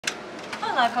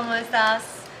Hola, ¿cómo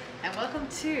estás? And welcome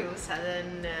to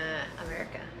Southern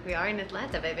America. We are in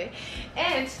Atlanta, baby.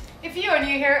 And if you are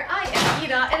new here, I am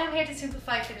Ida, and I'm here to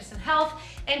simplify fitness and health.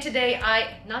 And today,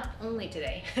 not only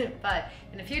today, but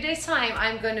in a few days' time,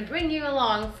 I'm going to bring you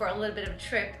along for a little bit of a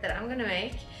trip that I'm going to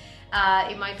make.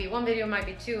 It might be one video, it might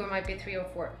be two, it might be three or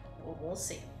four. We'll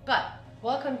see. But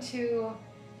welcome to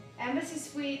Embassy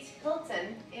Suite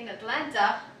Hilton in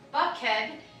Atlanta,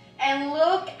 Buckhead. And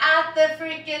look at the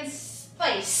freaking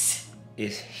space.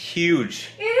 It's huge.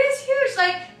 It is huge.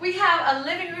 Like, we have a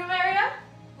living room area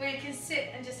where you can sit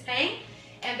and just hang.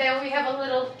 And then we have a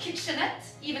little kitchenette,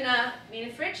 even a mini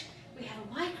fridge. We have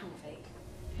a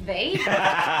microwave.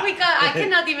 I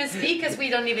cannot even speak because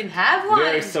we don't even have one.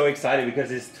 We're so excited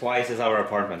because it's twice as our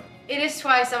apartment. It is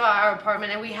twice of our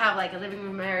apartment, and we have like a living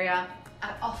room area,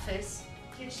 an office,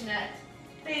 kitchenette,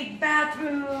 big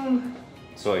bathroom.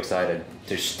 So excited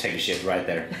to take a shit right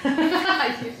there.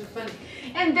 You're so funny.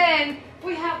 And then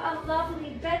we have a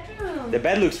lovely bedroom. The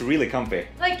bed looks really comfy.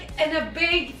 Like, and a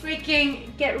big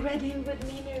freaking get ready with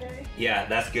me mirror. Yeah,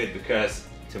 that's good because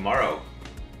tomorrow.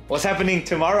 What's happening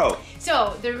tomorrow?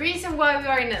 So the reason why we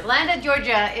are in Atlanta,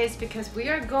 Georgia is because we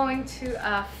are going to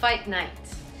a fight night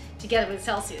together with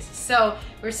Celsius. So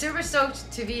we're super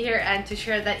stoked to be here and to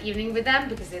share that evening with them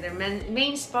because they're the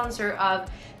main sponsor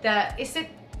of the, is it?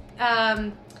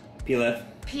 PLF.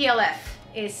 PLF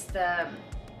is the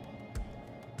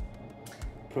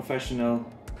Professional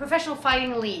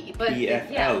Fighting League, but PFL.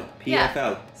 yeah, PFL.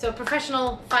 Yeah. So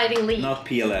Professional Fighting League. Not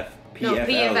PLF. PFL. No,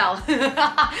 PFL.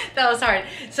 That was hard.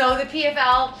 So the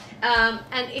PFL,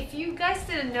 and if you guys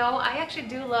didn't know, I actually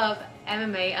do love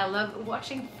MMA. I love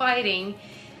watching fighting,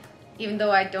 even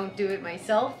though I don't do it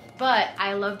myself, but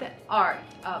I love the art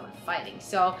of fighting.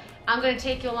 So I'm gonna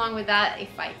take you along with that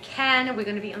if I can. We're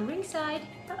gonna be on ringside.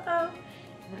 Uh-oh,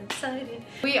 I'm excited.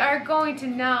 We are going to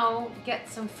now get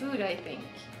some food, I think.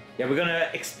 Yeah, we're gonna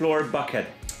explore Buckhead.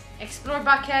 Explore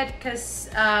Buckhead, because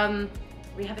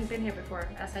we haven't been here before,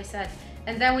 as I said.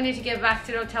 And then we need to get back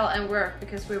to the hotel and work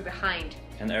because we're behind.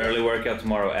 An early workout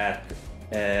tomorrow at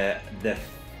the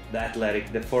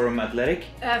Forum Athletic.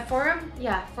 Forum?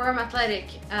 Yeah, Forum Athletic.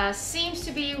 Seems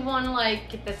to be one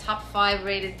like the top 5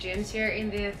 rated gyms here in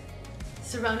the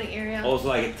surrounding area. Also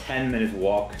like a 10-minute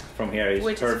walk from here is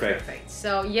perfect. Is perfect.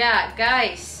 So yeah,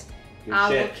 guys, I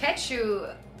will catch you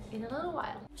in a little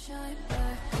while.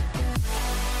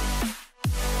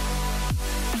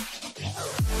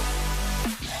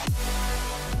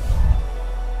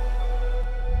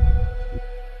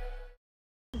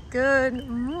 Good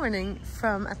morning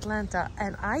from Atlanta,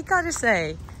 and I gotta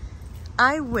say,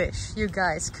 I wish you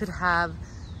guys could have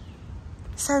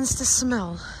sensed the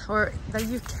smell, or that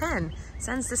you can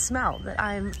sense the smell that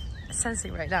I'm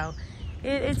sensing right now.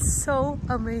 It's so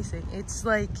amazing. It's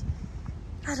like,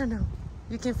 I don't know,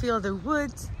 you can feel the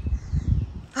woods.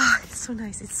 Ah, it's so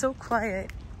nice. It's so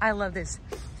quiet. I love this.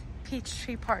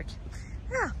 Peachtree Park.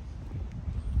 Yeah,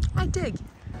 I dig.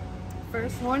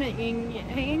 First morning in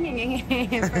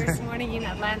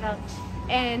Atlanta,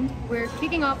 and we're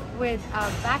kicking off with our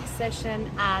back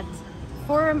session at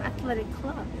Forum Athletic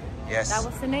Club. Yes, that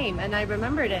was the name, and I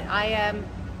remembered it. I am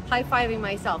high-fiving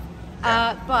myself,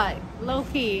 but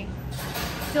low-key,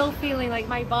 still feeling like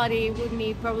my body would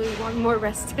need probably one more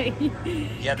rest day.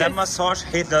 Yeah, that massage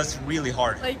hit us really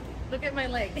hard. Like, look at my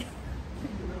leg.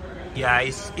 Yeah,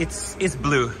 it's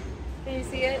blue. Can you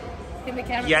see it? In the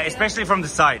camera? Yeah, especially from the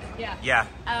side. Yeah. Yeah.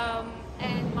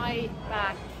 And my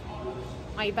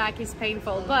back is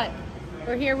painful, but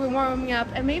we're here, we're warming up,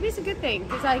 and maybe it's a good thing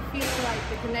because I feel like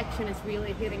the connection is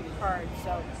really hitting hard.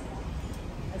 So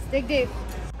let's dig deep.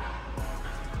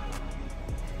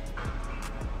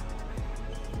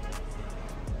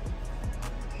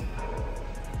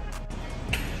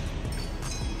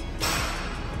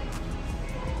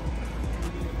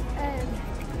 And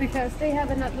because they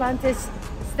have an Atlantis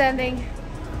standing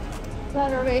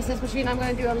ladder races machine, I'm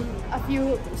going to do a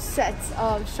few sets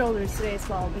of shoulders today as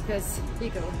well because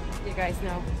you guys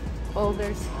know,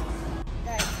 boulders.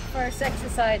 Guys, first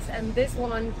exercise, and this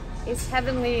one is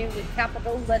heavenly with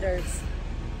capital letters.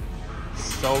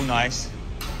 So nice.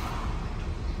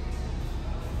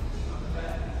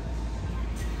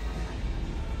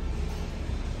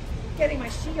 Getting my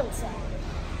shields on.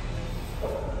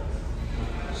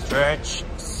 Stretch,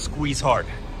 squeeze hard.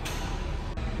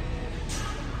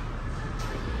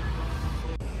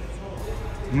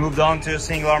 Moved on to a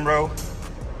single arm row.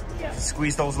 Yeah.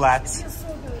 Squeeze those lats. Feels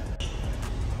so good.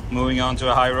 Moving on to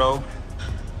a high row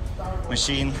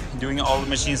machine. Doing all the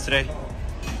machines today.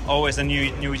 Always a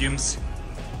new gyms.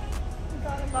 You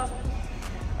gotta love it.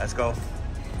 Let's go.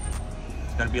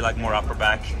 It's gonna be like more upper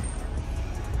back.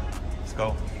 Let's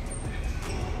go.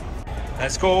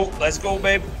 Let's go. Let's go,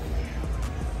 babe.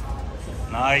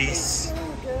 Nice. So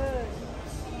good.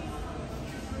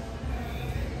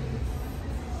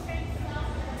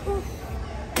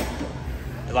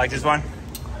 You like this one?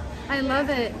 I love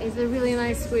it. It's a really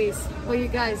nice squeeze. Well, you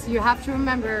guys, you have to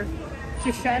remember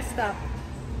to chest up.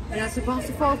 You're not supposed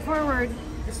to fall forward.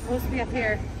 You're supposed to be up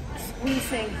here,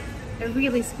 squeezing, and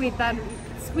really squeeze that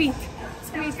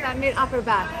mid upper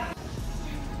back.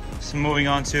 So moving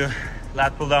on to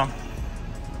lat pull down.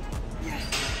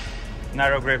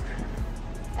 Narrow grip.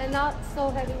 And not so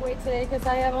heavyweight today because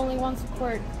I have only one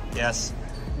support. Yes.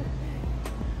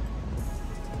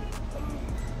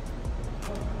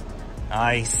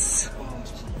 Nice.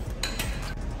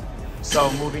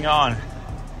 So moving on.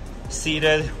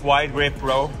 Seated wide grip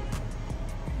row.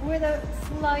 With a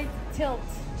slight tilt.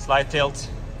 Slight tilt.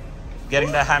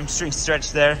 Getting the hamstring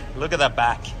stretch there. Look at that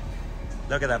back.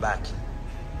 Look at that back.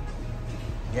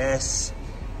 Yes.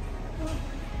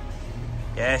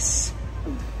 Yes.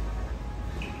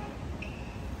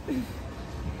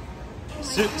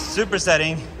 Super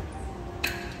setting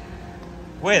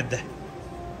with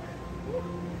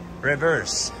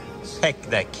reverse pec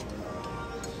deck.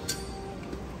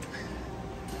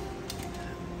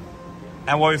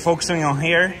 And what we're focusing on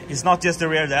here is not just the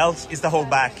rear delt, it's the whole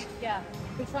back. Yeah,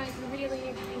 we're trying to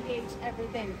really engage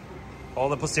everything. All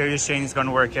the posterior chain is going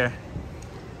to work here.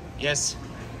 Yes,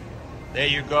 there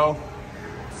you go.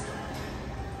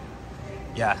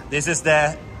 Yeah, this is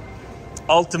the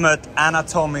ultimate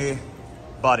anatomy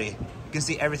body. You can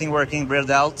see everything working, rear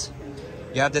delt.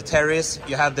 You have the teres,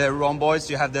 you have the rhomboids,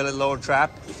 you have the lower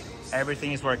trap.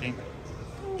 Everything is working.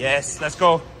 Yes, let's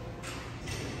go.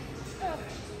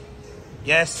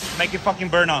 Yes, make it fucking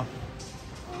burn on.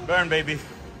 Burn, baby.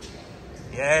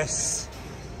 Yes.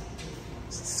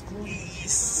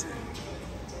 Squeeze.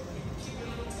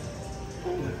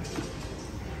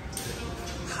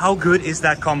 How good is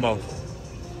that combo?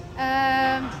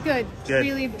 Good. Good.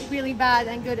 Really, really bad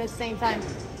and good at the same time.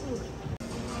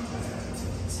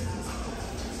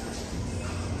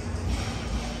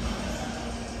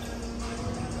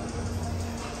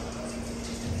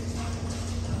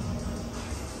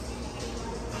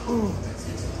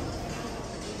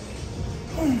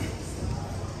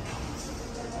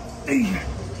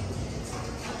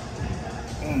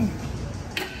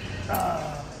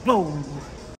 Boom.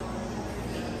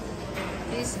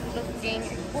 He's looking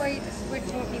quite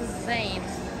freaking insane.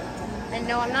 And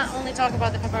no, I'm not only talking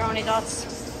about the pepperoni dots.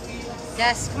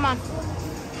 Yes, come on.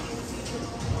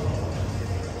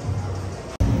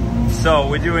 So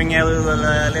we're doing a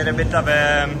little bit of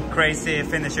a crazy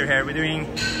finisher here. We're doing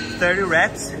 30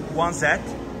 reps, one set.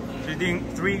 So we're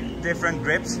doing 3 different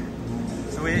grips.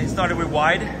 So we started with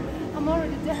wide. I'm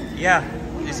already dead. Yeah,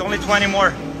 it's only 20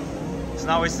 more. So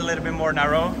now it's a little bit more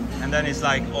narrow, and then it's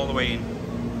like all the way in.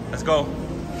 Let's go.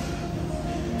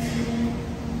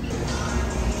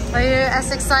 Are you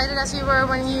as excited as you were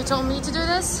when you told me to do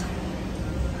this?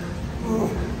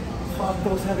 Fuck,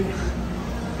 that was heavy.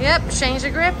 Yep, change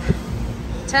the grip.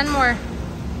 10 more.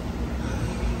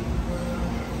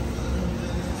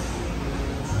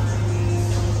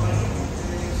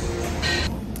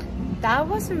 That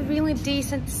was a really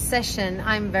decent session.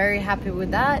 I'm very happy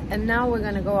with that. And now we're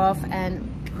gonna go off and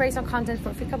create some content for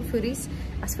a couple foodies,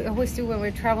 as we always do when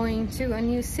we're traveling to a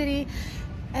new city.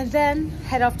 And then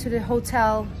head off to the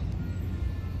hotel,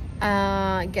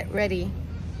 get ready,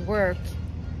 work,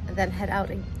 and then head out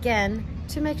again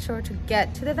to make sure to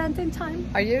get to the event in time.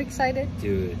 Are you excited?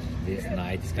 Dude, this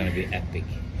night is gonna be epic.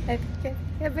 Epic,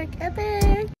 epic,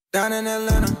 epic. Down in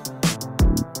Atlanta,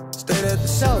 stayed at the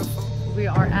So, we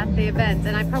are at the event,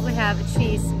 and I probably have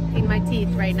cheese in my teeth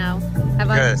right now. Have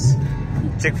I? Because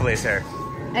Chick-fil-A's here.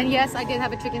 And yes, I did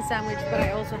have a chicken sandwich, but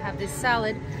I also have this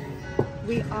salad.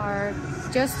 We are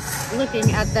just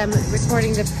looking at them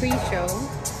recording the pre-show,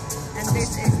 and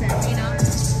this is the arena.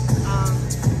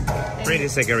 Pretty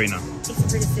sick arena. It's a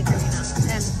pretty sick arena,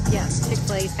 and yeah,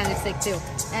 Chick-fil-A is kind of sick too.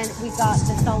 And we got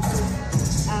the salsas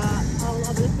all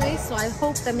over the place, so I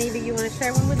hope that maybe you want to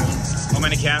share one with me. How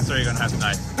many cans are you gonna have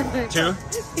tonight? 2?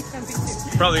 It's gonna be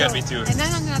 2. Probably gotta be 2. And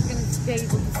then I'm not gonna be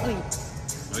able to sleep.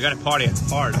 We gotta party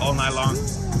hard all night long.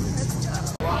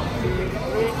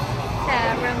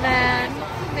 Cameraman,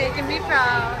 making me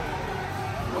proud.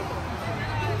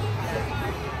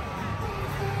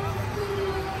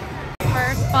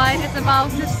 First fight is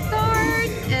about to start,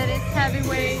 and it's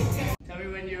heavyweight. Tell me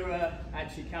when you're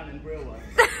actually counting real ones.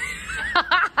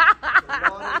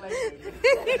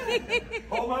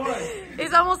 Hold my way.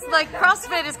 It's almost like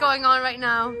CrossFit is going on right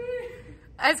now.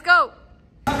 Let's go.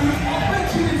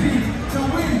 opportunity to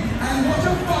win and watch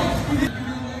a fight.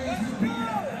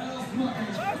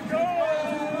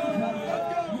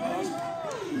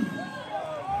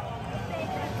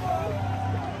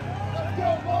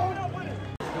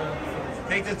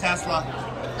 Tesla.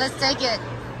 Let's take it.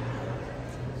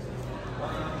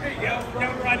 There you go.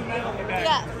 Don't ride that on the back.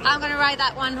 Yeah, I'm gonna ride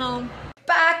that one home.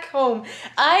 Back home.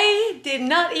 I did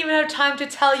not even have time to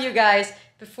tell you guys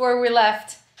before we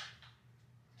left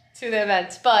to the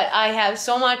event, but I have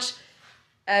so much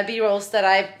B-rolls that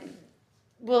I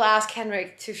will ask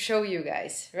Henrik to show you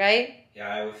guys, right? Yeah,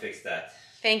 I will fix that.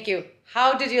 Thank you.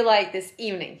 How did you like this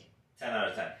evening? 10 out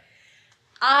of 10.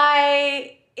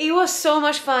 It was so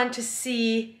much fun to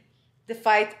see the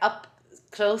fight up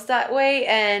close that way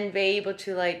and be able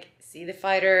to like see the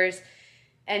fighters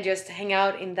and just hang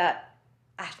out in that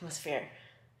atmosphere.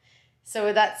 So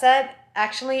with that said,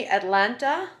 actually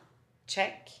Atlanta,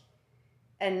 check.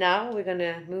 And now we're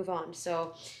gonna move on.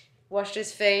 So wash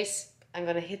this face, I'm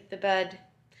gonna hit the bed,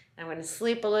 I'm gonna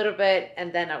sleep a little bit,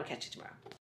 and then I'll catch you tomorrow.